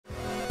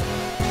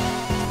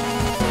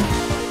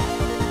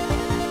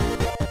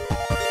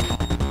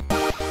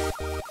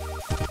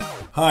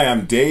Hi,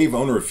 I'm Dave,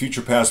 owner of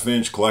Future Past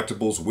Vintage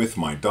Collectibles with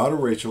my daughter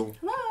Rachel.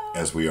 Hello.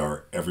 As we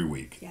are every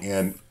week. Yes.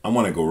 And I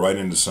want to go right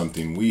into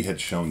something. We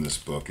had shown this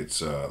book.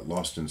 It's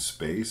Lost in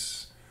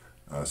Space,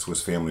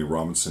 Swiss Family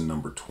Robinson,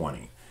 number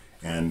 20.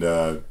 And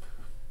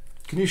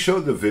can you show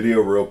the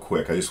video real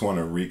quick? I just want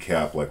to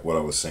recap like what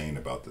I was saying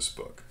about this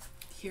book.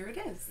 Here it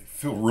is.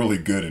 Feel really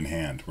good in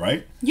hand,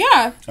 right?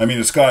 Yeah. I mean,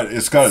 it's got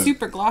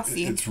super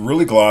glossy. It's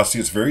really glossy.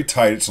 It's very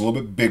tight. It's a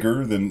little bit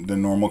bigger than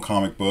normal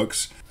comic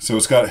books. So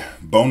it's got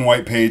bone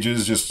white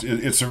pages. Just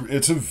it's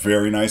a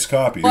very nice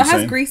copy. Well, it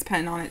has grease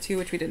pen on it too,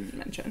 which we didn't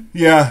mention.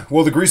 Yeah.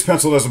 Well, the grease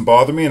pencil doesn't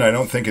bother me, and I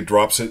don't think it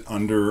drops it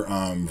under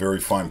very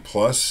fine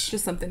plus.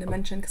 Just something to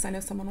mention because I know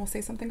someone will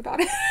say something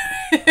about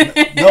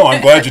it. No,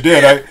 I'm glad you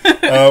did.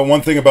 One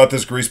thing about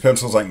this grease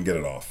pencil is I can get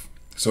it off.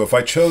 So if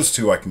I chose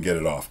to, I can get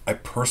it off. I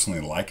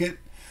personally like it.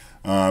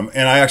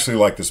 And I actually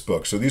like this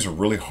book. So these are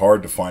really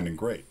hard to find and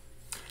great.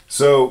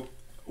 So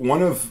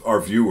one of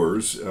our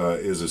viewers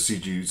is a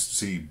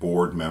CGC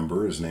board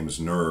member. His name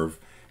is Nerve.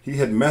 He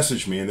had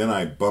messaged me, and then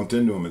I bumped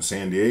into him in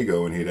San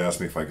Diego, and he had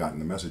asked me if I gotten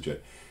the message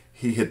yet.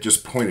 He had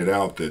just pointed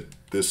out that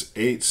this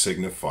 8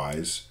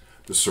 signifies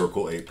the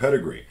Circle 8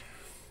 pedigree.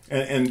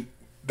 And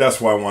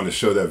that's why I wanted to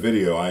show that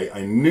video.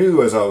 I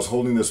knew as I was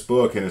holding this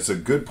book, and it's a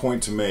good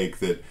point to make,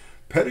 that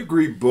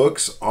pedigree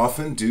books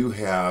often do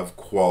have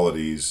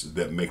qualities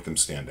that make them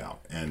stand out,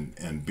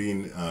 and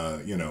being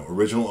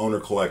original owner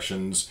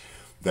collections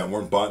that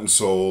weren't bought and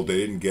sold, they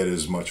didn't get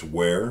as much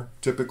wear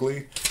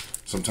typically.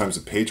 Sometimes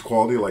the page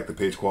quality, like the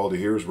page quality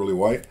here, is really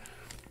white.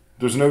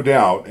 There's no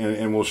doubt,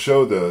 and we'll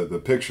show the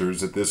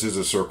pictures, that this is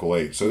a Circle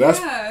 8. So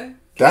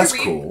that's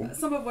cool.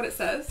 Some of what it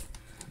says.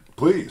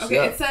 Please. Okay,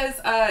 yeah. It says,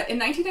 in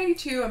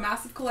 1992, a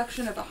massive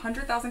collection of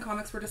 100,000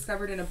 comics were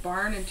discovered in a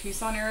barn in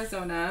Tucson,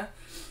 Arizona,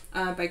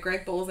 by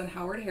Greg Bowles and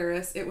Howard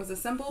Harris. It was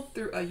assembled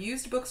through a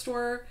used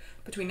bookstore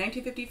between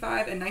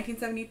 1955 and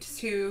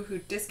 1972 who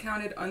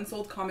discounted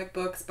unsold comic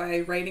books by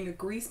writing a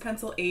grease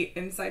pencil 8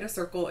 inside a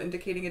circle,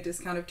 indicating a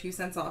discount of 2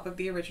 cents off of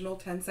the original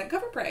 10-cent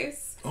cover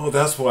price. Oh,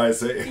 that's why I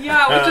say.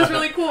 Yeah, which is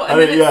really cool. And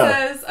then it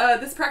says,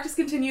 this practice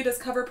continued as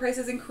cover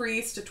prices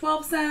increased to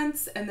 12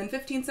 cents, and then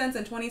 15 cents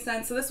and 20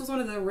 cents. So this was one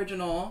of the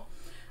original,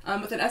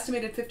 with an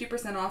estimated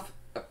 50% off,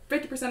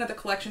 50% of the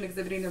collection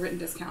exhibiting the written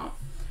discount.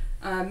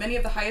 Many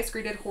of the highest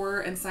graded horror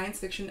and science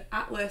fiction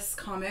Atlas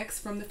comics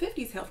from the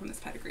 50s hail from this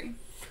pedigree.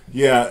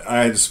 Yeah,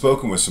 I had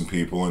spoken with some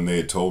people, and they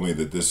had told me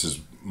that this is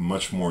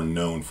much more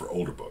known for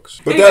older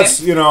books. But anyway.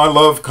 that's, I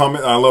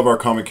love our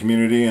comic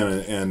community,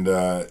 and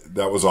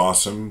that was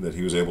awesome that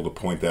he was able to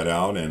point that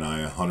out, and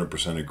I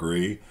 100%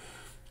 agree.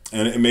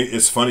 And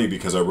it's funny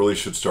because I really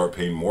should start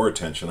paying more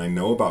attention. I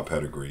know about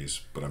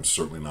pedigrees, but I'm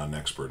certainly not an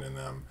expert in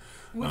them.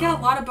 We get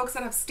a lot of books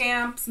that have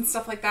stamps and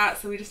stuff like that,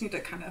 so we just need to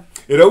kind of...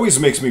 It always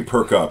makes me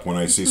perk up when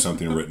I see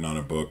something written on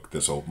a book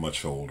that's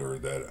much older,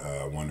 that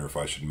I wonder if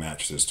I should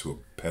match this to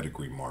a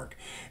pedigree mark.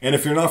 And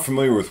if you're not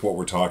familiar with what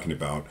we're talking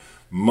about,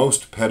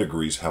 most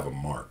pedigrees have a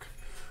mark.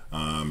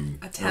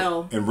 A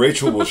tell. And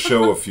Rachel will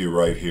show a few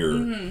right here.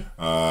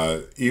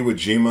 Iwo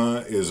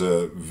Jima is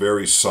a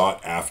very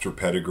sought-after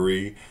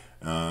pedigree,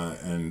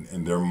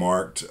 and they're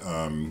marked...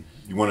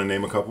 you want to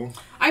name a couple?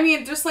 I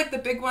mean, just like the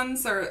big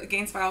ones are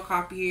Gaines File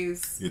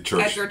copies,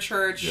 Edgar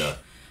Church, yeah.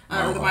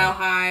 or the Mile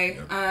High.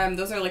 Yep.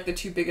 Those are like the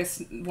 2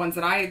 biggest ones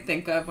that I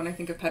think of when I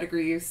think of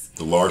pedigrees.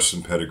 The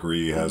Larson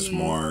pedigree has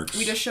marks.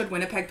 We just showed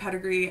Winnipeg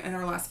pedigree in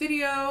our last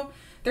video.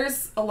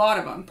 There's a lot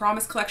of them.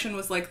 Promise Collection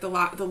was like the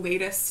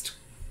latest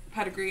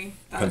pedigree.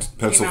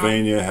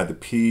 Pennsylvania had the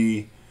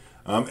P.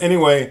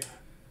 Anyway,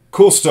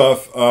 cool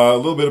stuff. A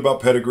little bit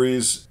about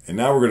pedigrees. And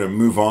now we're going to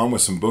move on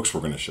with some books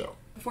we're going to show.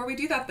 Before we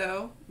do that,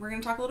 though, we're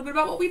going to talk a little bit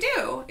about what we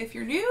do. If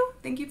you're new,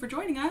 thank you for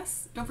joining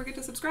us. Don't forget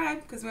to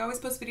subscribe, because we always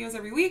post videos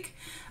every week.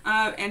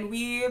 And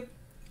we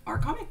are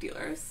comic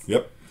dealers.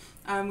 Yep.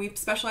 We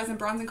specialize in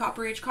bronze and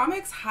copper age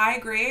comics, high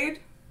grade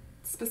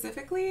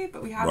specifically,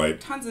 but we have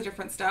tons of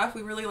different stuff.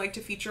 We really like to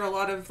feature a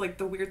lot of like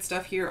the weird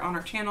stuff here on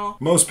our channel.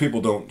 Most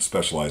people don't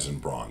specialize in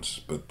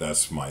bronze, but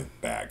that's my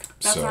bag.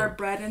 That's our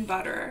bread and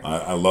butter.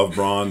 I love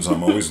bronze.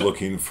 I'm always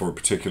looking for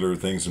particular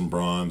things in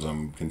bronze.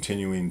 I'm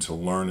continuing to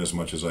learn as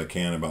much as I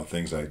can about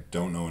things I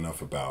don't know enough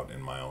about,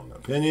 in my own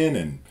opinion.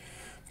 And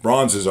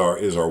bronze is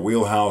our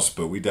wheelhouse,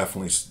 but we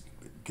definitely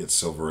get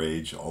Silver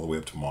Age all the way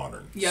up to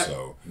modern. Yep.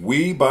 So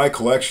we buy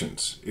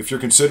collections. If you're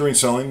considering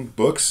selling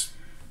books,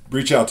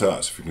 reach out to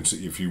us.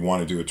 If you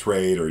want to do a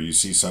trade or you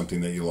see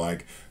something that you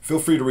like, feel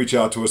free to reach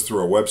out to us through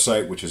our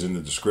website, which is in the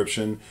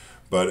description.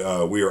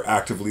 But we are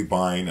actively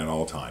buying at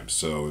all times.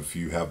 So if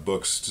you have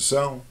books to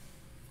sell,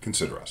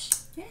 consider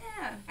us. Yeah,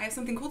 I have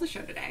something cool to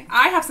show today.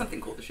 I have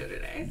something cool to show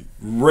today.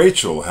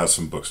 Rachel has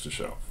some books to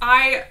show.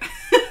 I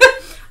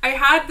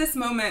had this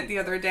moment the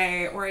other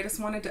day where I just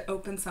wanted to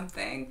open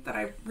something that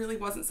I really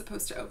wasn't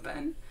supposed to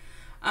open.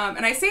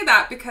 And I say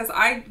that because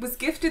I was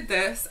gifted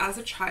this as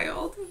a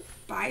child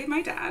by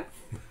my dad.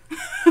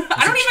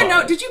 I don't even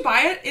know. Did you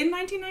buy it in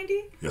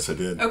 1990? Yes, I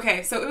did.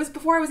 Okay, so it was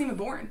before I was even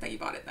born that you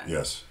bought it then.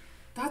 Yes.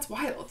 That's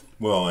wild.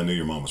 Well, I knew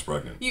your mom was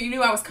pregnant. You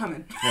knew I was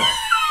coming. Yeah.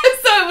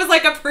 So it was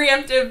like a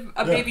preemptive,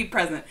 baby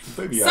present.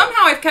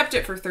 Somehow I've kept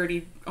it for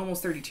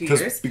almost 32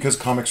 years. Because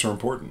comics are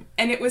important.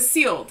 And it was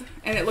sealed,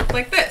 and it looked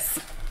like this.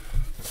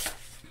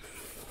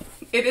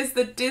 It is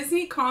the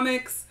Disney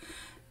Comics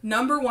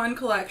 #1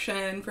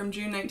 collection from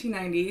June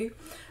 1990.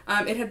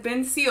 It had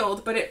been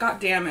sealed, but it got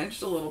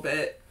damaged a little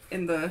bit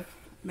in the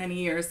many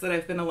years that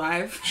I've been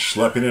alive.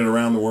 Schlepping it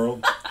around the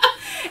world.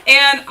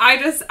 And I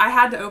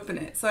had to open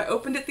it. So I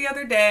opened it the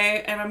other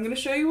day, and I'm going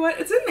to show you what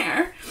is in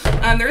there.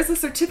 There is a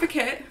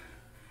certificate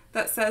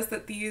that says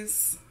that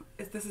this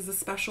is a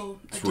special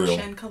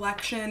edition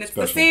collection. It's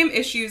the same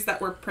issues that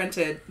were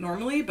printed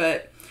normally,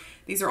 but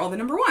these are all the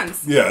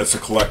 #1s. Yeah, it's a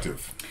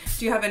collective.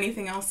 Do you have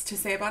anything else to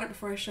say about it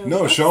before I show you?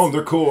 No, show them.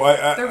 They're cool.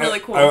 They're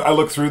really cool. I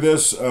looked through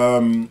this,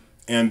 and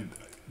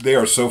they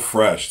are so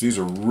fresh. These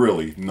are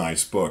really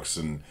nice books,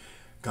 and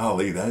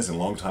golly, that is a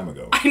long time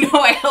ago. I know,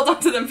 I held on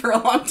to them for a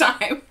long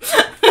time.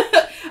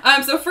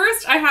 So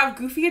first, I have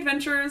Goofy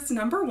Adventures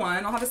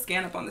 #1. I'll have a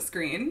scan up on the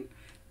screen.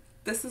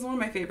 This is one of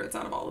my favorites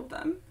out of all of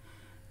them.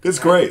 It's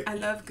great. I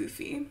love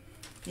Goofy.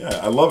 Yeah,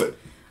 I love it.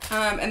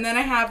 And then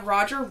I have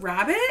Roger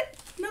Rabbit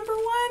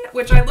 #1,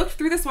 which I looked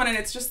through this one, and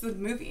it's just the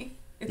movie.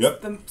 It's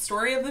the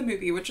story of the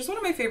movie, which is one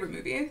of my favorite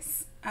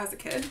movies as a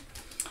kid.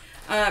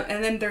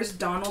 And then there's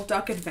Donald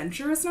Duck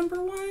Adventures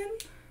 #1.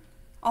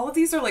 All of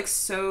these are like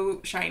so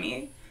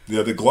shiny.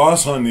 Yeah, the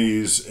gloss on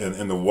these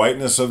and the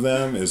whiteness of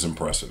them is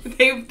impressive.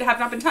 They have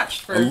not been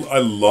touched for I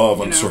love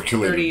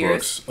uncirculated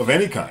books of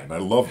any kind. I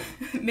love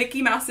them.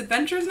 Mickey Mouse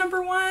Adventures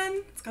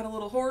 #1. It's got a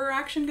little horror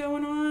action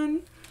going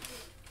on.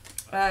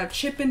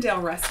 Chip and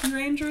Dale Rescue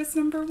Rangers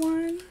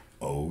 #1.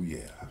 Oh, yeah.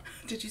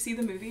 Did you see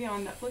the movie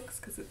on Netflix?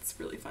 Because it's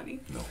really funny.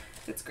 No.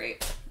 It's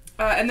great.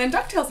 And then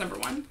DuckTales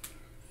 #1.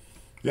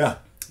 Yeah.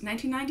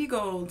 1990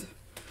 gold.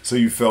 So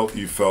you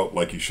felt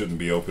like you shouldn't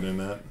be opening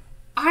that?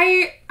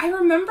 I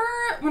remember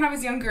when I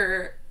was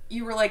younger,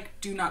 you were like,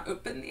 do not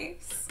open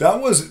these.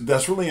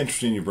 That's really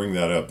interesting you bring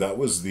that up. That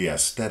was the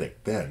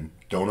aesthetic then.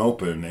 Don't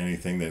open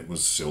anything that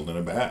was sealed in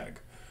a bag.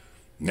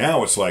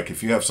 Now it's like,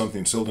 if you have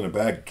something sealed in a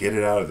bag, get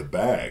it out of the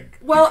bag.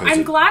 Well,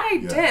 I'm glad I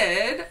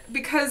did,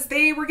 because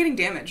they were getting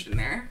damaged in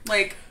there.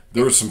 Like,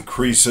 there were some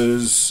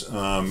creases.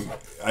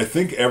 I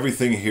think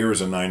everything here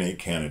is a 9/8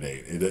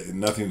 candidate.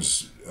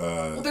 Nothing's...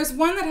 well, there's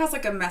one that has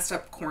like a messed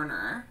up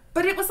corner.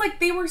 But it was like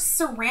they were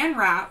saran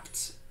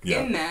wrapped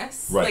in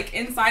this. Right. Like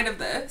inside of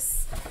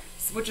this.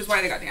 Which is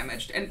why they got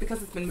damaged. And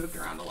because it's been moved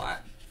around a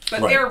lot.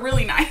 But they're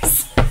really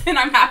nice. And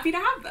I'm happy to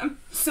have them.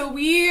 So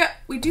we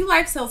do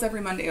live sales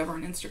every Monday over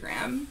on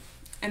Instagram.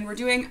 And we're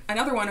doing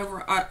another one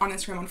over on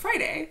Instagram on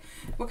Friday.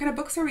 What kind of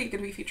books are we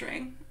going to be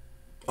featuring?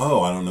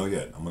 Oh, I don't know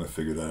yet. I'm going to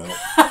figure that out.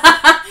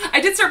 I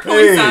did start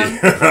pulling some.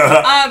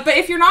 But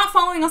if you're not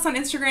following us on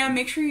Instagram,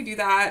 make sure you do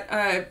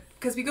that.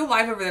 Because we go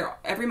live over there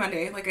every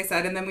Monday, like I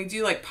said. And then we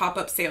do like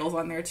pop-up sales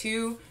on there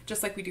too.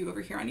 Just like we do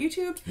over here on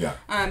YouTube. Yeah.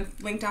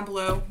 Link down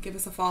below. Give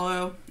us a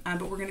follow.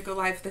 But we're going to go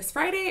live this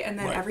Friday. And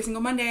then every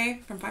single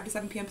Monday from 5 to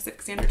 7 p.m.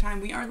 Pacific Standard Time,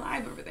 we are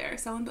live over there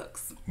selling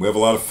books. We have a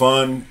lot of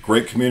fun.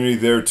 Great community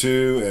there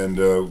too.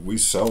 And we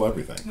sell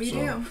everything. We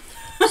do.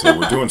 So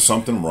we're doing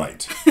something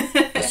right.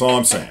 That's all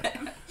I'm saying.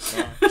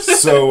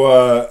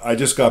 So I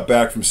just got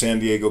back from San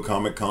Diego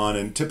Comic-Con,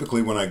 and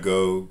typically when I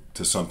go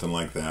to something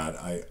like that,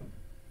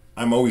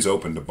 I'm always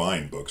open to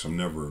buying books. I'm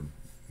never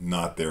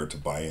not there to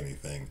buy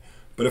anything.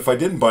 But if I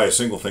didn't buy a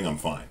single thing, I'm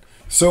fine.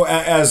 So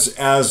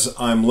as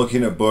I'm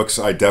looking at books,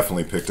 I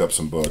definitely picked up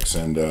some books.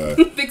 And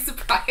big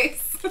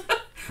surprise.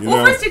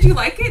 Well, first, did you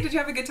like it? Did you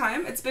have a good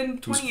time? It's been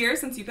 20 years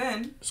since you've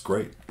been. It's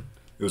great.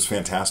 It was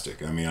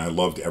fantastic. I mean, I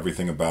loved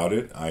everything about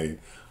it.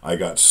 I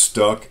got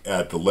stuck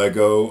at the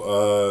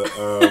Lego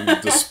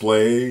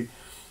display.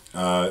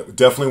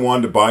 Definitely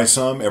wanted to buy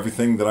some.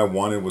 Everything that I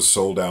wanted was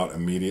sold out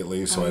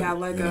immediately. So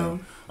Lego.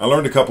 I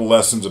learned a couple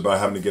lessons about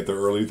having to get there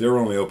early. They were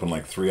only open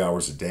like 3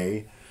 hours a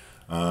day.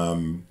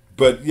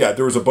 But yeah,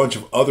 there was a bunch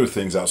of other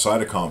things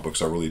outside of comic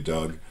books I really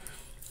dug.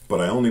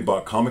 But I only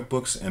bought comic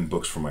books and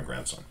books for my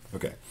grandson.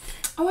 Okay.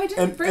 Oh, I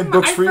didn't bring and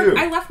books for you.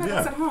 I left my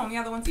books at home.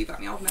 Yeah, the ones you got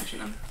me. I'll mention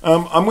them.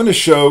 I'm going to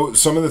show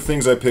some of the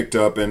things I picked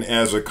up. And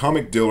as a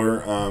comic dealer,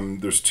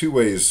 there's two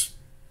ways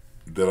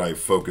that I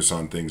focus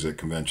on things at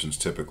conventions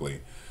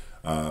typically.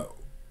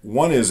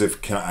 One is if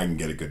I can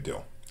get a good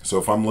deal. So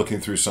if I'm looking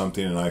through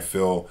something and I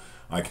feel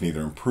I can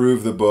either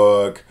improve the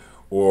book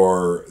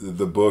or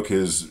the book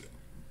is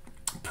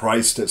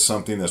priced at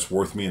something that's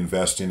worth me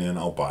investing in,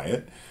 I'll buy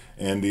it.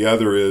 And the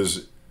other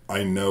is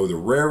I know the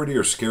rarity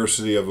or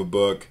scarcity of a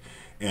book,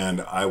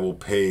 and I will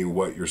pay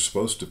what you're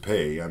supposed to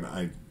pay.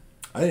 I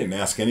didn't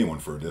ask anyone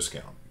for a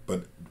discount,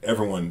 but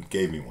everyone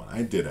gave me one.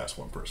 I did ask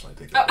one person. I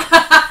take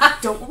that.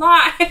 Don't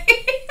lie.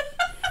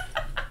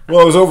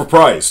 Well, it was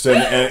overpriced,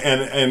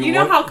 and you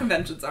know how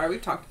conventions are.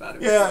 We've talked about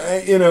it. Yeah,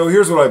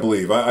 here's what I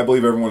believe. I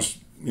believe everyone's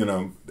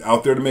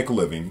out there to make a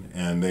living,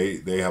 and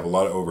they have a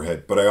lot of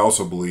overhead. But I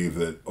also believe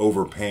that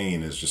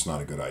overpaying is just not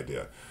a good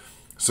idea.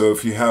 So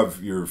if you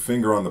have your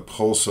finger on the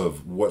pulse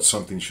of what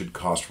something should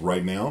cost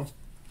right now,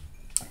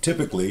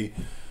 typically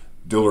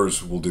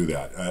dealers will do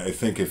that. I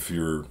think if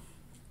you're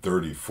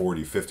 30,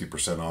 40,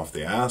 50% off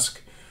the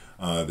ask,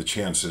 the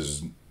chance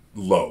is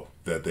low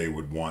that they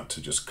would want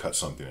to just cut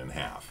something in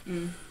half.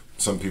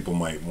 Some people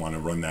might want to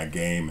run that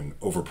game and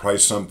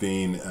overprice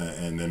something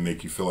and then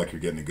make you feel like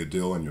you're getting a good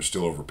deal and you're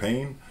still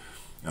overpaying.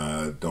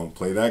 Don't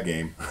play that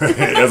game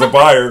as a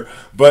buyer.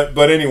 But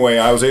anyway,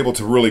 I was able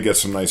to really get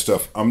some nice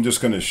stuff. I'm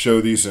just going to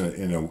show these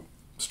in a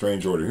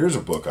strange order. Here's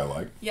a book I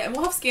like. Yeah, and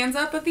we'll have scans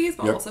up of these,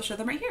 but I'll also show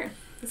them right here.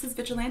 This is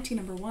Vigilante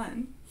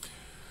 #1.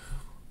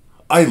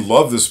 I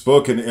love this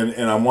book, and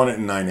I want it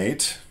in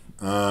 9/8.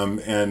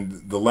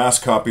 And the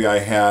last copy I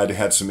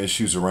had some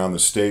issues around the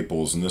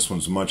staples, and this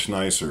one's much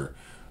nicer.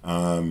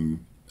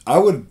 I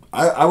would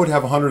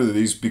have 100 of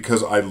these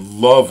because I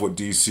love what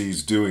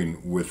DC's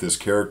doing with this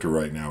character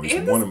right now. And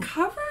this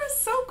cover is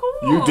so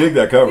cool. You dig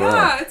that cover?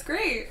 Yeah, huh? it's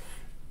great.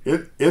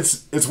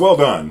 It's well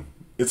done.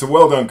 It's a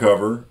well done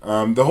cover.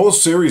 The whole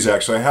series,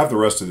 actually, I have the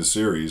rest of the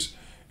series,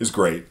 is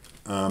great.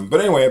 But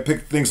anyway, I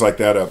picked things like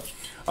that up.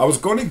 I was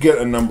going to get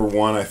a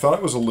 #1. I thought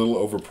it was a little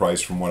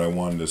overpriced from what I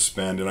wanted to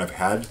spend, and I've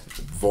had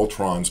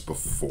Voltrons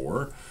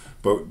before,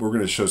 but we're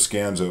going to show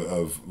scans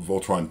of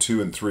Voltron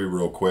 2 and 3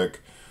 real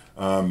quick.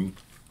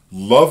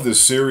 Love this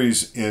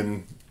series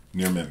in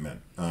Near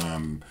Mint.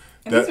 And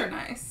these are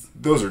nice.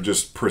 Those are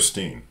just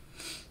pristine.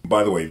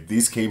 By the way,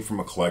 these came from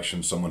a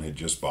collection someone had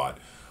just bought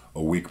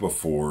a week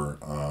before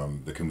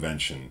the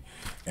convention,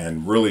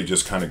 and really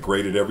just kind of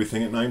graded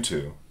everything at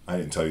 9.2. I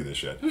didn't tell you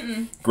this yet.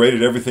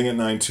 Graded everything at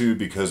 9.2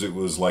 because it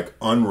was like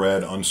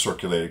unread,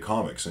 uncirculated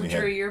comics, and which he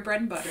had are your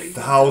bread and butter.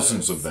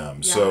 thousands of them.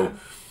 Yeah. So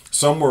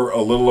some were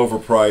a little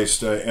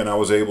overpriced, and I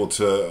was able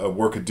to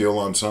work a deal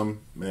on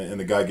some, and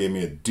the guy gave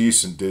me a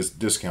decent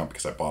discount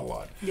because I bought a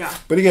lot. Yeah.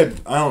 But he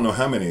had, I don't know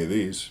how many of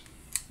these.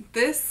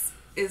 This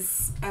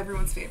is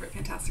everyone's favorite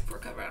Fantastic Four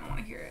cover. I don't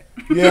want to hear it.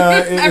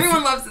 Yeah.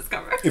 Everyone loves this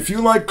cover. If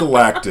you like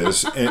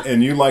Galactus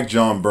and you like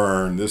John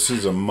Byrne, this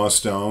is a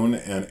must-own,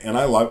 and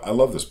I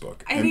love this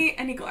book. Any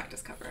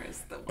Galactus cover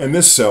is the one. And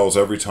this sells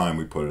every time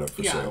we put it up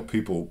for sale.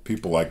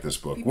 People like this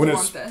book when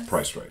it's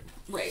priced right.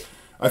 Right.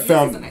 This is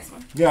a nice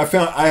one. Yeah,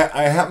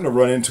 I happened to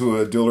run into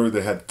a dealer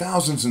that had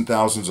thousands and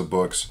thousands of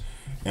books,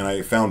 and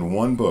I found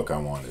one book I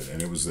wanted,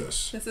 and it was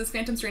this. This is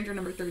Phantom Stranger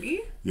 #30.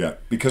 Yeah,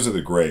 because of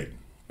the grade.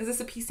 Is this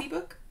a PC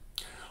book?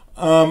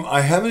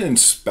 I haven't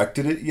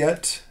inspected it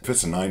yet. If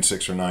it's a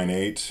 9.6 or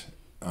 9.8,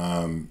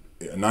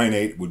 a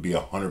 9.8 would be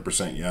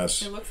 100%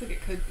 yes. It looks like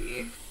it could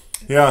be.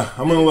 Yeah,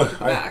 I'm gonna look.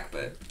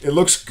 But it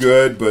looks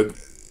good, but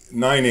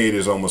 9.8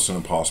 is almost an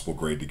impossible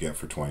grade to get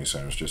for 20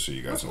 centers. Just so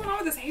you guys know. What's going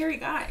on with this hairy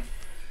guy?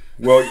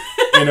 Well,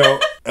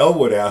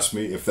 Elwood asked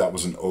me if that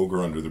was an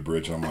ogre under the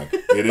bridge, and I'm like,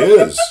 it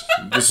is.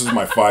 This is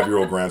my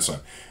 5-year-old grandson.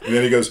 And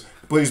then he goes,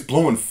 but he's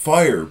blowing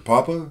fire,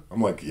 Papa.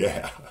 I'm like,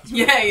 yeah.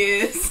 Yeah,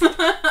 he is.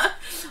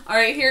 All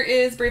right, here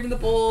is Brave and the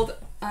Bold,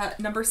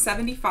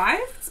 #75,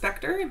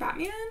 Spectre and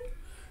Batman.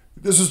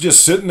 This was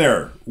just sitting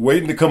there,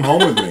 waiting to come home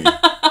with me.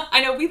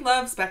 I know, we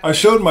love Spectre. I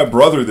showed my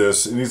brother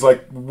this, and he's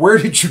like, where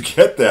did you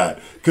get that?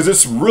 Because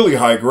it's really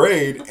high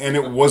grade, and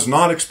it was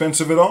not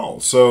expensive at all.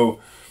 So,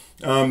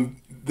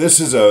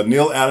 this is a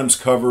Neil Adams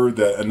cover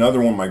that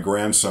another one, my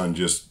grandson,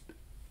 just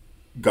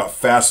got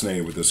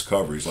fascinated with this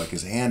cover. He's like,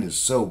 his hand is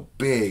so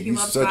big.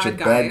 He's such a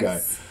bad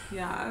guy.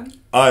 Yeah.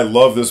 I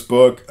love this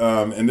book,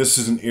 and this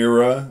is an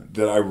era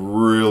that I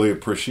really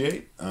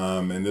appreciate.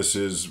 And this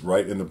is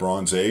right in the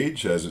Bronze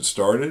Age as it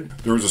started.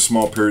 There was a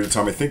small period of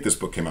time, I think this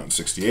book came out in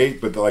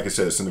 68, but like I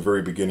said, it's in the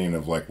very beginning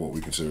of like what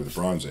we consider the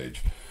Bronze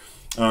Age.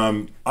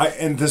 And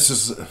this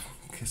is...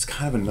 It's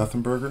kind of a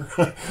nothing burger.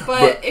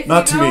 but if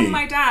not you know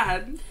my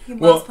dad, he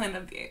loves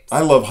Planet of the Apes. I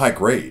love high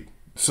grade.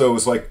 So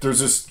it's like there's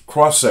this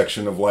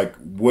cross-section of like,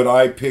 would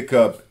I pick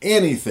up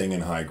anything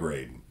in high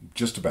grade?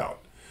 Just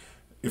about.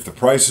 If the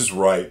price is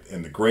right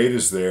and the grade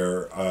is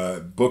there,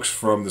 books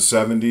from the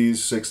 70s,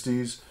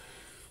 60s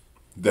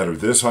that are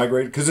this high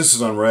grade, because this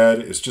is unread,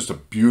 it's just a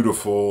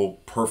beautiful,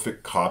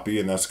 perfect copy,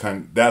 and that's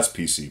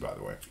PC, by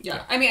the way.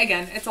 Yeah. I mean,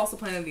 again, it's also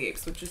Planet of the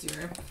Apes, which is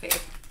your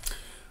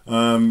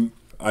fave.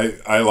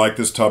 I like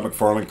this Todd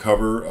McFarlane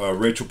cover.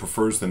 Rachel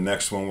prefers the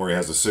next one where he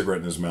has a cigarette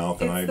in his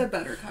mouth. It's the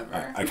better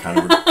cover. I kind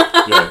of...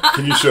 yeah.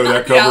 Can you show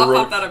that cover? Yeah, I'll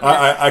pop that up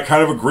here. I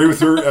kind of agree with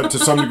her to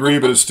some degree,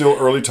 but it's still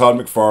early Todd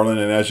McFarlane,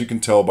 and as you can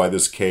tell by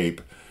this cape,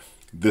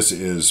 this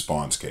is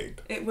Spawn's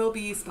cape. It will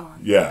be Spawn.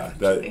 Yeah,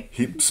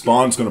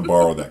 Spawn's going to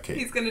borrow that cape.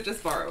 He's going to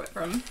just borrow it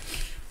from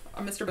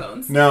Mr.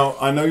 Bones. Now,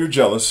 I know you're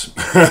jealous.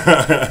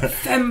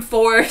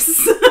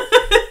 Femforce.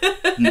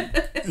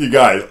 You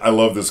guys, I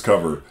love this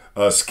cover.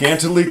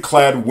 Scantily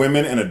clad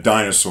women and a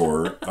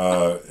dinosaur,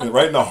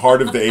 right in the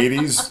heart of the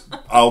 80s.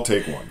 I'll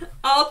take one.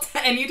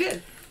 And you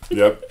did.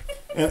 Yep.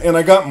 And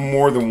I got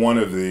more than one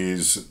of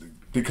these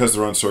because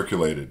they're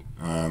uncirculated.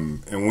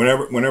 And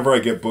whenever I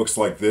get books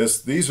like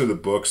this, these are the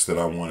books that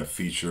I want to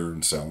feature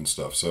and sell and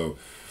stuff. So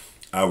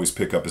I always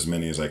pick up as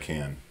many as I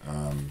can.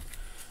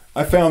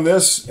 I found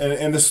this,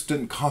 and this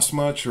didn't cost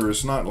much, or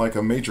it's not like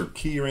a major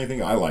key or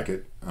anything. I like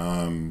it.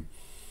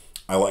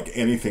 I like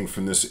anything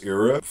from this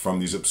era, from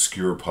these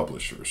obscure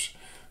publishers.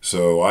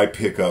 So I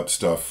pick up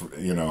stuff,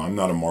 you know, I'm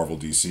not a Marvel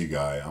DC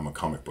guy, I'm a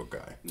comic book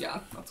guy.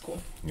 Yeah, that's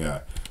cool. Yeah.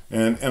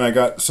 And I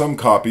got some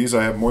copies.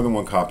 I have more than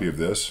one copy of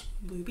this.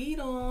 Blue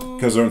Beetle.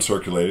 Because they're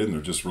uncirculated and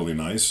they're just really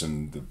nice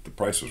and the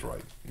price was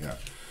right. Yeah.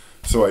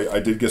 So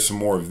I did get some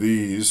more of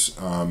these.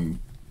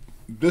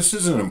 This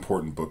is an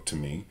important book to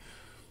me.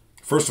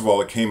 First of all,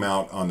 it came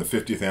out on the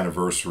 50th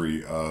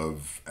anniversary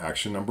of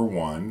Action Number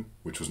 1,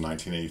 which was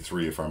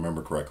 1983, if I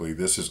remember correctly.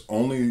 This is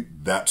only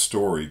that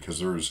story because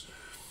there's...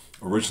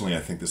 Originally, I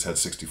think this had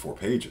 64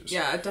 pages.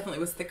 Yeah, it definitely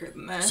was thicker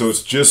than this. So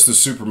it's just the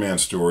Superman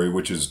story,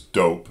 which is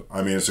dope.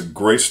 I mean, it's a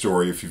great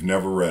story if you've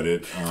never read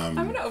it. I'm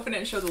going to open it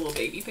and show the little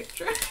baby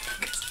picture.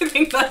 Because I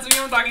think that's what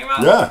I'm talking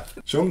about. Yeah.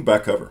 Show them the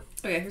back cover.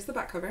 Okay, here's the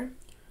back cover.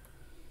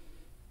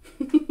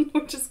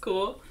 Which is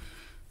cool.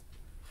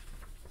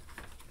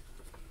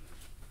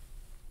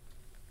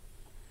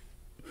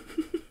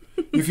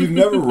 If you've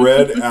never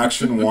read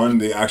Action 1,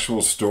 the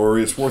actual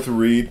story, it's worth a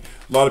read.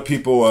 A lot of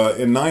people,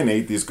 in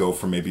 9.8, these go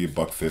for maybe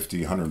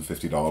 $150,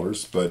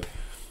 $150. But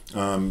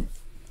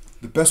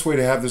the best way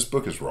to have this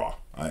book is raw,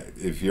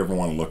 if you ever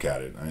want to look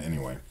at it.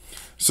 Anyway.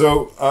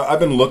 So I've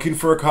been looking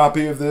for a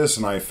copy of this,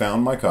 and I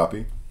found my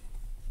copy.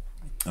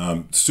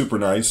 Super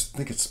nice. I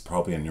think it's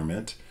probably in your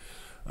mint.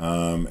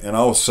 And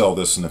I'll sell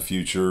this in the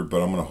future,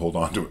 but I'm going to hold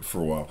on to it for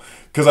a while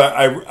because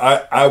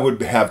I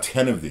would have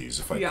 10 of these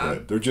if I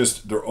could.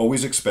 They're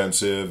always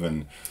expensive,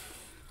 and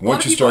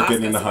once you start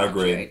getting into high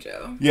grade,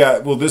 yeah.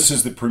 Well, this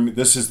is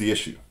the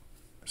issue.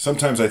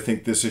 Sometimes I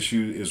think this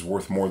issue is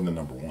worth more than the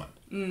number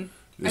 1.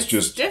 It's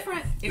just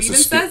different. It even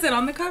says it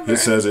on the cover. It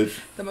says it.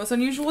 The most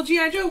unusual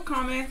G.I. Joe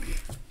comic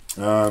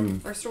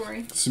or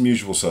story. Some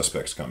usual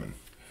suspects coming.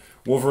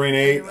 Wolverine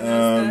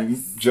 8.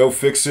 Joe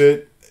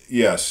Fixit.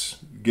 Yes.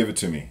 Give it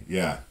to me.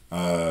 Yeah.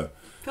 I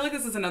feel like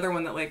this is another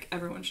one that like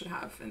everyone should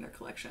have in their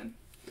collection.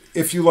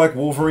 If you like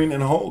Wolverine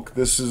and Hulk,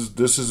 this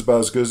is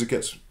about as good as it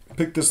gets.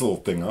 Pick this little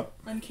thing up.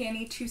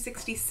 Uncanny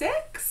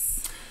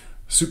 266.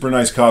 Super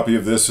nice copy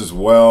of this as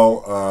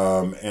well.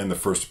 And the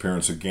first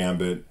appearance of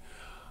Gambit.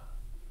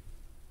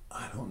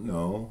 I don't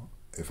know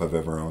if I've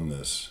ever owned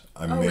this.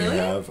 I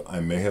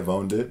may have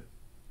owned it.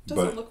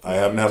 But I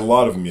haven't had a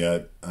lot of them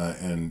yet.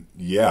 And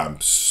yeah,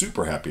 I'm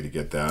super happy to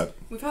get that.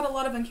 We've had a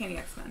lot of Uncanny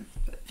X-Men,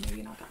 but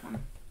maybe not that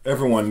one.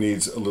 Everyone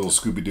needs a little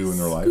Scooby-Doo in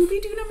their life.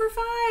 Scooby-Doo number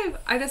 5.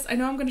 I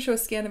know I'm going to show a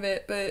scan of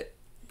it, but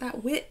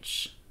that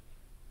witch.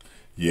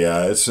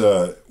 Yeah, it's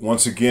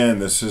once again,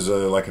 this is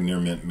like a near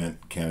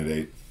mint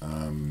candidate.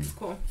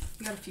 Cool.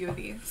 We got a few of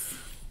these.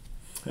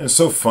 And it's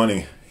so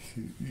funny.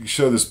 You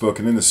show this book,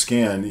 and in the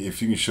scan,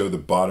 if you can show the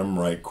bottom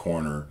right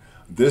corner,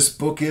 this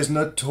book is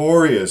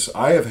notorious.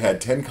 I have had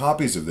 10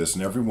 copies of this,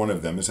 and every one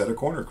of them has had a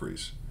corner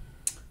crease.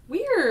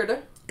 Weird.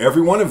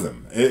 Every one of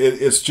them.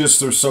 It's just,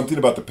 there's something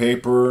about the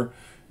paper,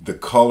 the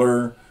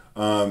color.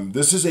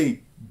 This is a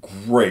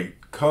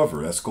great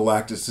cover. That's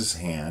Galactus'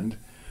 hand.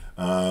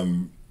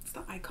 It's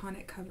the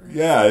iconic cover.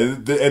 Yeah,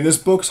 and this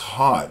book's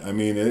hot. I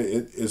mean,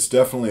 it's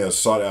definitely a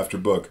sought-after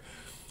book.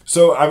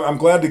 So I'm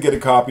glad to get a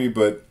copy,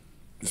 but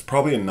it's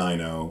probably a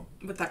 9.0.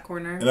 With that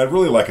corner. And I'd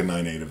really like a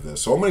 9.8 of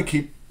this. So I'm going to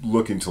keep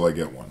looking till I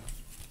get one.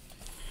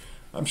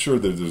 I'm sure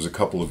that there's a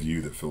couple of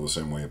you that feel the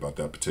same way about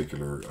that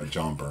particular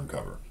John Byrne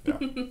cover. Yeah.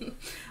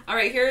 All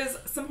right, here's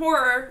some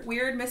horror.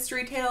 Weird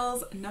Mystery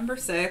Tales, number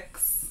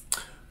 6.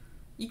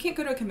 You can't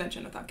go to a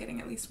convention without getting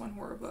at least one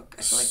horror book.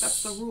 I feel like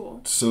that's the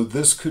rule. So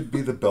this could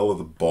be the belle of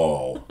the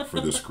ball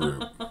for this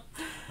group.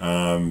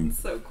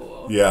 So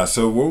cool. Yeah,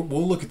 so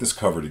we'll look at this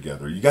cover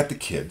together. You got the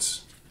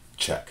kids.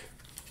 Check.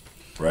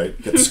 Right?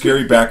 You got the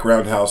scary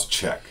background house.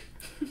 Check.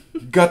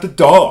 You got the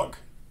dog.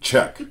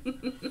 Check.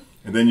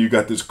 And then you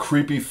got this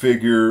creepy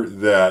figure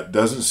that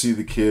doesn't see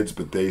the kids,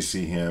 but they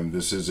see him.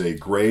 This is a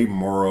Gray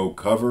Morrow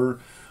cover.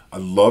 I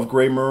love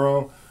Gray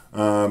Morrow.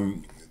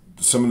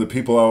 Some of the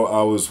people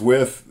I was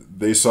with,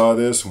 they saw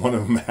this. One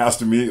of them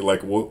asked me,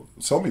 like, well,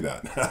 sell me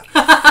that.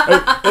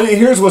 And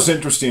here's what's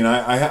interesting.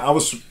 I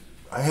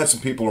had some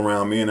people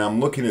around me, and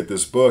I'm looking at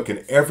this book,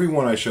 and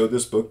everyone I showed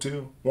this book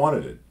to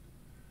wanted it.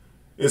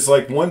 It's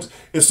like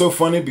it's so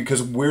funny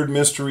because Weird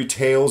Mystery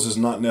Tales is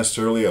not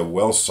necessarily a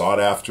well sought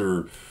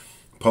after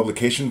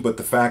publication, but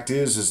the fact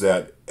is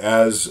that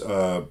as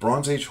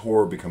Bronze Age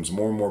horror becomes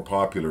more and more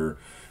popular,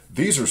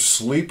 these are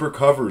sleeper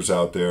covers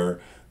out there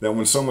that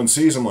when someone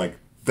sees them, like,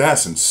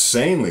 that's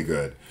insanely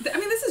good. I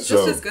mean, this is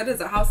just as good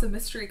as a House of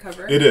Mystery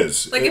cover. It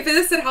is. Like, if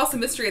it said House of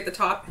Mystery at the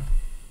top,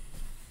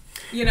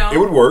 you know, it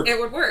would work. It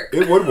would work.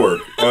 It would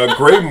work.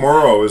 Gray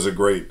Morrow is a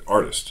great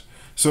artist.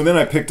 So then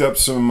I picked up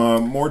some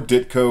more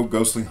Ditko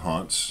Ghostly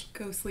Haunts.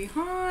 Ghostly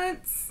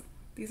Haunts.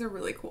 These are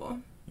really cool.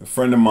 A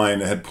friend of mine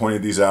had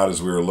pointed these out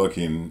as we were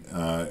looking.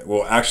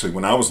 Well, actually,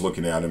 when I was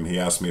looking at him, he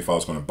asked me if I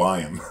was going to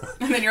buy him.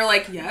 And then you're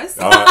like, yes.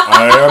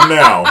 I am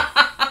now.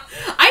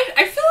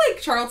 I feel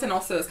like Charlton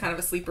also is kind of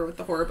a sleeper with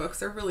the horror books.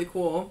 They're really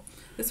cool.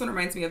 This one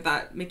reminds me of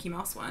that Mickey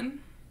Mouse one.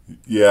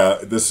 Yeah,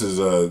 this is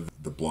The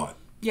Blot.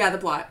 Yeah, The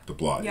Blot. The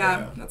Blot,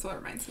 yeah. That's what it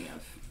reminds me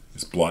of.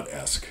 It's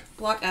Blot-esque.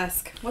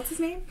 Blot-esque. What's his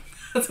name?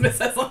 That's what it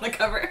says on the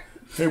cover.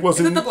 Hey, what's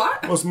Is it the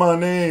block? What's my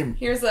name?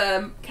 Here's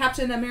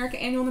Captain America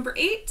Annual number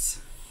 8.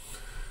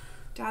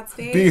 Dad's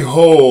Day.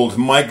 Behold,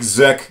 Mike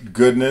Zeck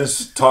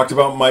goodness. Talked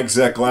about Mike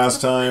Zeck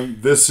last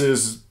time. This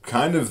is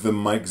kind of the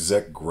Mike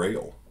Zeck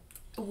Grail.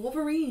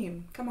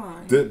 Wolverine, come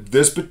on.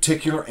 This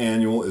particular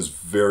annual is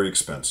very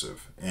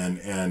expensive, and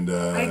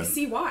I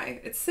see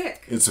why. It's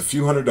sick. It's a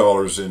few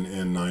 $100s in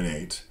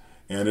 9/8,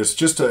 and it's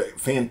just a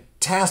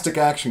fantastic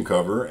action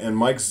cover. And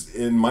Mike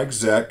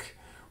Zeck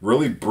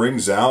really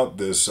brings out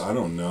this, I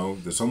don't know,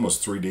 this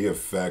almost 3D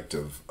effect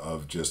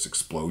of just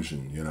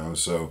explosion, you know.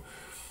 So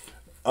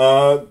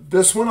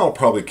this one I'll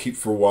probably keep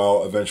for a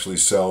while, eventually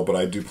sell, but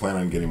I do plan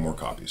on getting more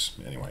copies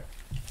anyway.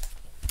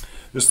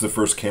 This is the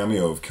first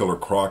cameo of Killer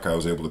Croc. I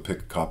was able to pick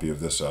a copy of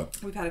this up.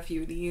 We've had a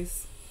few of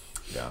these.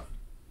 Yeah.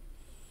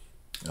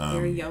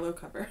 Very yellow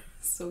cover.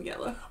 So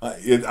yellow.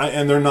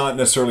 And they're not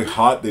necessarily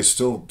hot. They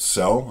still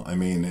sell. I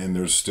mean, and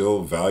they're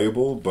still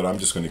valuable, but I'm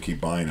just going to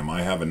keep buying them.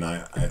 I have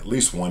at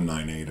least one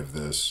 9/8 of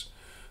this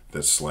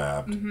that's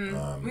slabbed. Mm-hmm.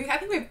 I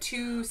think we have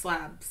 2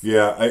 slabs.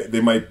 Yeah,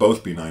 they might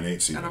both be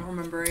 9/8 even. I don't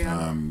remember,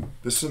 yeah.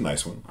 This is a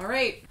nice one. All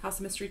right. House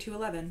of Mystery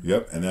 211.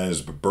 Yep, and that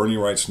is Bernie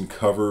Wrightson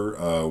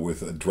cover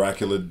with a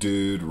Dracula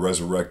dude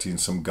resurrecting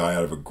some guy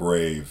out of a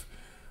grave.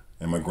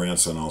 And my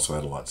grandson also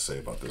had a lot to say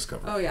about this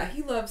cover. Oh yeah,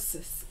 he loves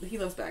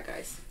bad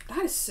guys.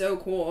 That is so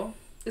cool.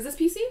 Is this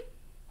PC?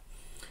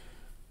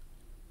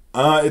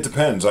 It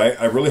depends.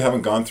 I really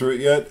haven't gone through it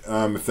yet.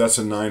 If that's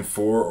a 9.4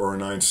 or a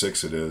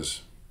 9.6, it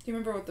is. Do you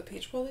remember what the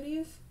page quality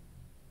is?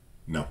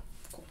 No.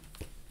 Cool.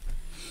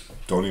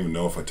 Don't even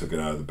know if I took it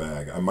out of the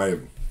bag. I might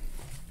have.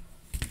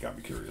 You got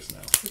me curious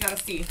now. We gotta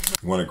see.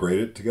 You want to grade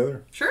it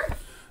together? Sure.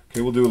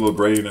 Okay, we'll do a little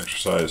grading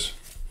exercise.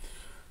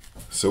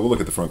 So we'll look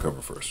at the front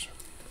cover first.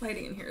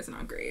 Lighting in here is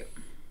not great.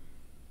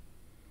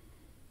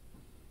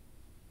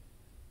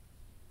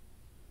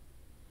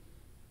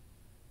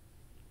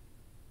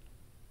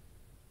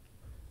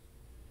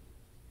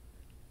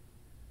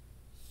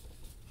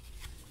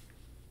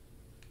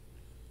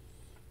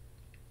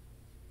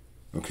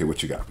 Okay,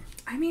 what you got?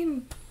 I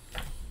mean,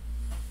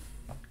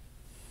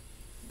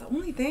 the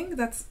only thing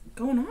that's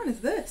going on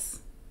is this.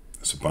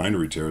 It's a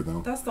bindery tear,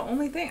 though. That's the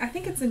only thing. I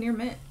think it's a near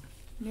mint.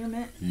 Near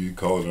mint. You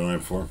call it a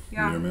 9.4?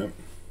 Yeah. Near mint?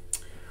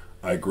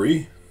 I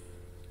agree.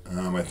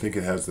 I think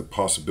it has the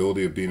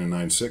possibility of being a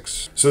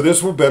 9.6. So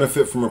this will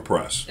benefit from a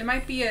press. It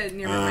might be a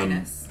near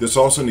minus. This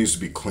also needs to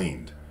be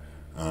cleaned.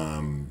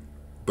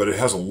 But it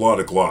has a lot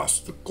of gloss.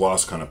 The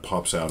gloss kind of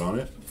pops out on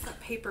it. It's got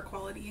paper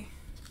quality.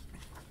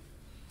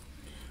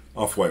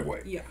 Off-white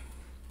white. Yeah.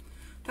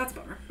 That's a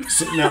bummer.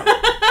 So now,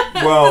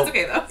 well, that's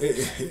okay,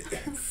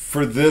 though.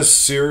 For this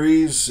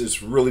series,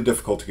 it's really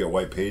difficult to get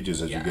white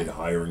pages as Yeah. you get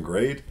higher in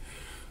grade.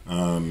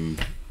 Yeah.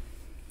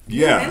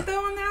 Mint,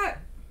 though, on that?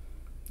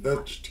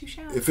 Watch 2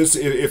 shots.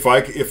 If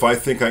I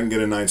think I can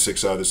get a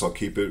 9.6 out of this, I'll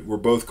keep it. We're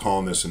both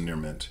calling this a near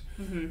mint.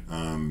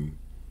 Mm-hmm.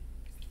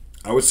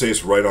 I would say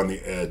it's right on the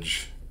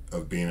edge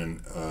of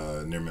being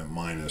a near mint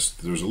minus.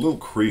 There's a little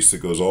crease that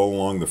goes all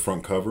along the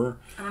front cover.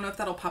 I don't know if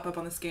that'll pop up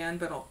on the scan,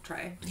 but I'll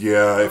try.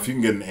 Yeah, if you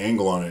can get an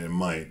angle on it, it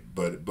might.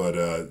 But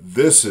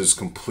this is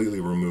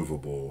completely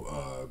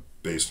removable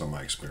based on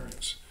my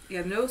experience.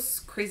 Yeah, no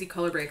crazy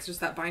color breaks, just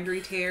that bindery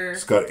tear.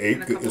 It's got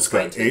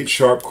 8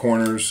 sharp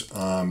corners.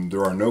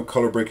 There are no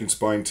color breaking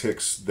spine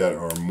ticks that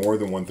are more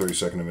than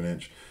 1/32 of an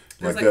inch.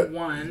 There's like that,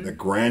 one. The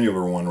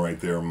granular one right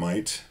there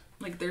might.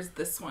 Like there's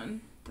this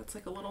one that's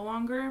like a little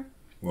longer.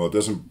 Well, it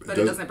doesn't. But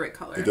it doesn't break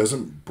color. It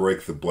doesn't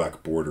break the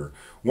black border.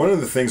 One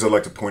of the things I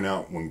like to point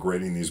out when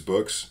grading these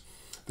books,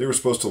 they were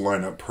supposed to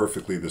line up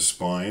perfectly the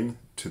spine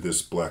to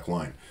this black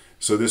line.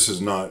 So this is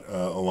not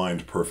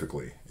aligned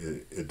perfectly.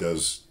 It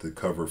does, the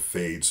cover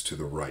fades to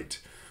the right.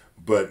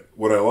 But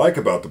what I like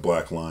about the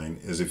black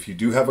line is if you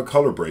do have a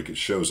color break, it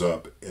shows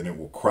up and it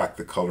will crack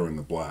the color in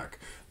the black.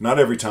 Not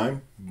every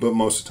time, but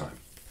most of the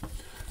time.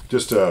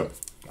 Just a,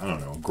 I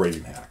don't know,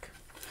 grading hack.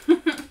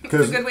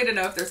 It's a good way to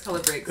know if there's color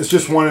breaks. It's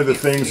just one of the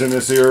things in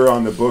this era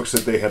on the books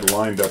that they had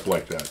lined up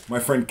like that. My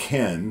friend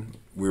Ken,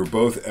 we were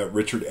both at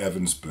Richard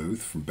Evans'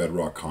 booth from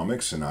Bedrock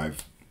Comics, and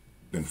I've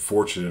been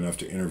fortunate enough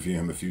to interview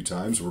him a few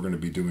times. We're going to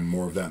be doing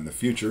more of that in the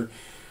future.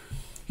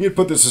 He had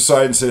put this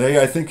aside and said,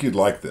 hey, I think you'd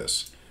like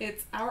this.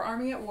 It's Our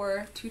Army at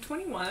War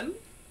 221,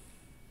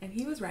 and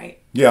he was right.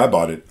 Yeah, I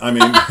bought it. I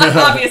mean...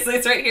 Obviously,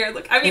 it's right here.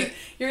 Look, I mean,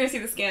 you're going to see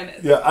the scan.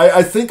 Yeah,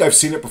 I think I've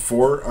seen it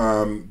before,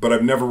 but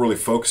I've never really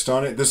focused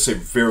on it. This is a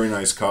very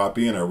nice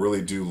copy, and I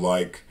really do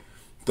like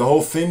the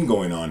whole thing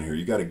going on here.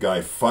 You got a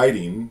guy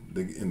fighting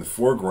in the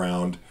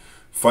foreground,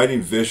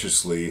 fighting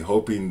viciously,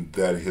 hoping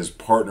that his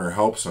partner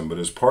helps him, but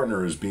his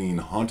partner is being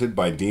haunted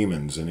by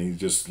demons, and he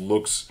just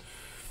looks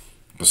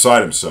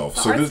beside himself.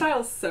 The art style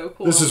is so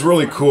cool. This is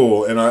really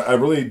cool, and I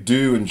really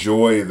do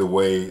enjoy the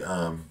way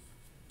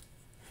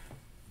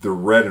the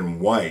red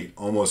and white,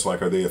 almost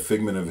like, are they a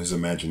figment of his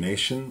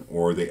imagination,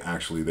 or are they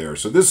actually there?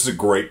 So this is a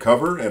great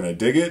cover, and I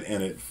dig it,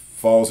 and it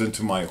falls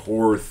into my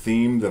horror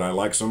theme that I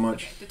like so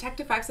much.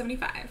 Detective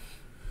 575.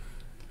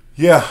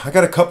 Yeah, I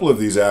got a couple of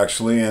these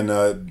actually,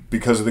 and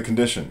because of the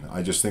condition,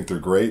 I just think they're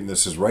great. And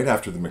this is right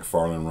after the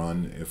McFarlane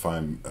run, if I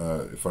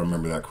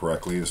remember that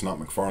correctly. It's not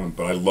McFarlane,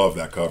 but I love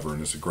that cover,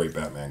 and it's a great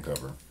Batman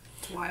cover.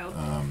 It's wild.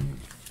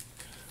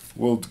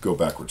 We'll go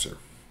backwards here.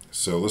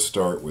 So let's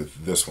start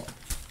with this one.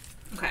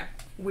 Okay.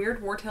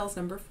 Weird War Tales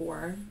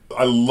 #4.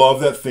 I love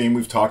that theme.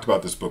 We've talked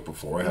about this book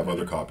before. I have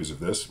other copies of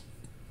this.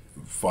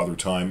 Father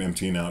Time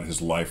emptying out his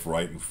life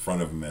right in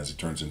front of him as he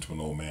turns into an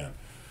old man.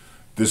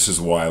 This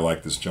is why I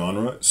like this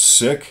genre.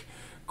 Sick,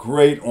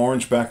 great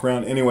orange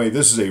background. Anyway,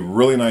 this is a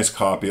really nice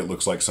copy. It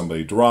looks like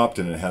somebody dropped,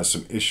 and it has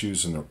some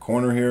issues in the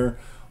corner here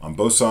on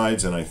both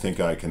sides, and I think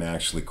I can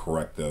actually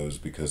correct those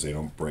because they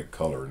don't break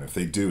color. And if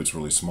they do, it's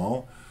really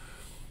small.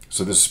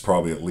 So this is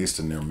probably at least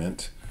a near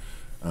mint,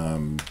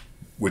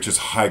 which is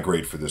high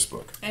grade for this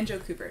book. And Joe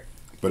Kubert.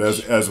 But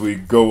as we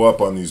go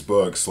up on these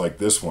books, like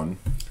this one.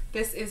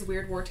 This is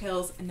Weird War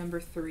Tales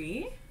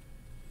 #3.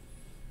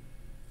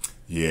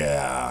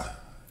 Yeah.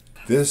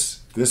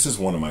 This is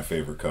one of my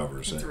favorite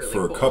covers really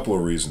for cool. a couple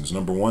of reasons.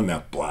 Number one,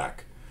 that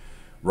black.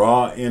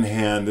 Raw in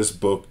hand, this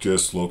book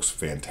just looks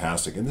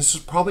fantastic. And this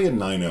is probably a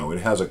 9.0.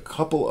 It has a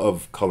couple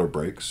of color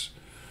breaks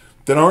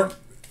that aren't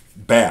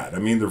bad. I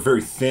mean, they're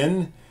very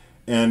thin,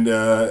 and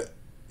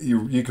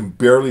you can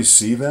barely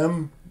see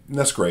them. And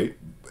that's great.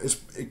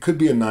 It could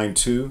be a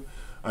 9.2.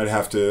 I'd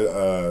have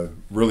to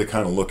really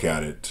kind of look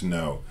at it to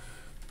know.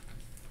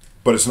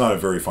 But it's not a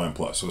very fine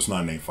plus, so it's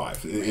not an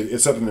 8.5.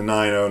 It's up in the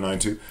 9.0,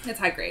 9.2. It's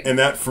high grade. And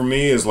that, for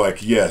me, is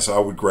like, yes, I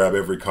would grab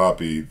every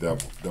copy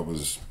that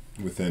was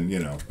within,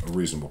 a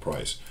reasonable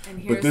price. And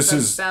here's but this the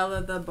is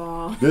Belle the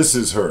Ball. This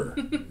is her.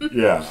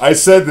 Yeah. I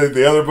said that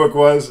the other book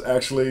was,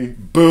 actually,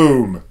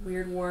 boom.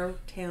 Weird War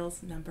Tales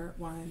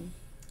 #1.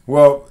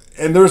 Well,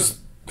 and this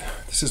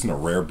isn't a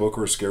rare book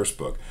or a scarce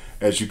book.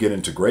 As you get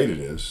into grade, it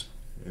is.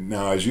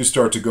 Now, as you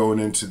start to go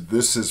into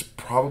this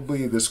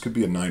could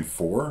be a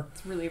 9.4.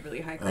 It's really,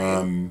 really high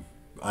grade.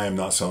 I am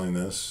not selling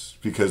this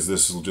because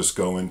this will just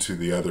go into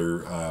the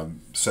other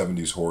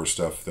 70s horror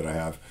stuff that I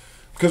have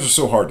because it's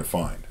so hard to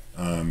find.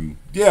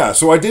 Yeah,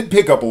 so I did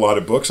pick up a lot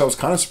of books. I was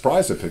kind of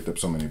surprised I picked up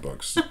so many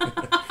books.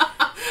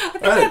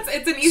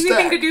 It's an easy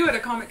thing to do at a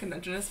comic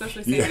convention,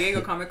 especially San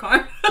Diego Comic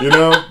Con.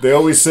 They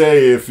always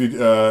say if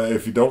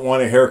you don't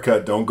want a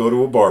haircut, don't go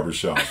to a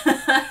barbershop.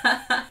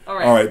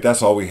 All right,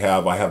 that's all we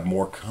have. I have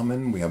more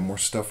coming. We have more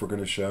stuff we're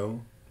going to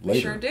show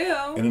later. Sure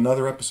do. In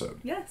another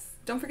episode. Yes.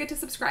 Don't forget to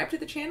subscribe to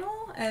the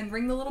channel and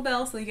ring the little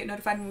bell so you get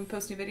notified when we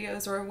post new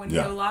videos or when we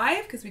go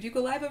live, because we do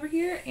go live over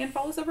here, and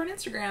follow us over on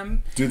Instagram.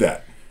 Do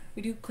that.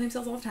 We do claim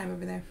sales all the time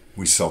over there.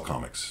 We sell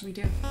comics. We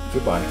do.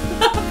 Goodbye.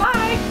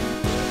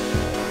 Bye.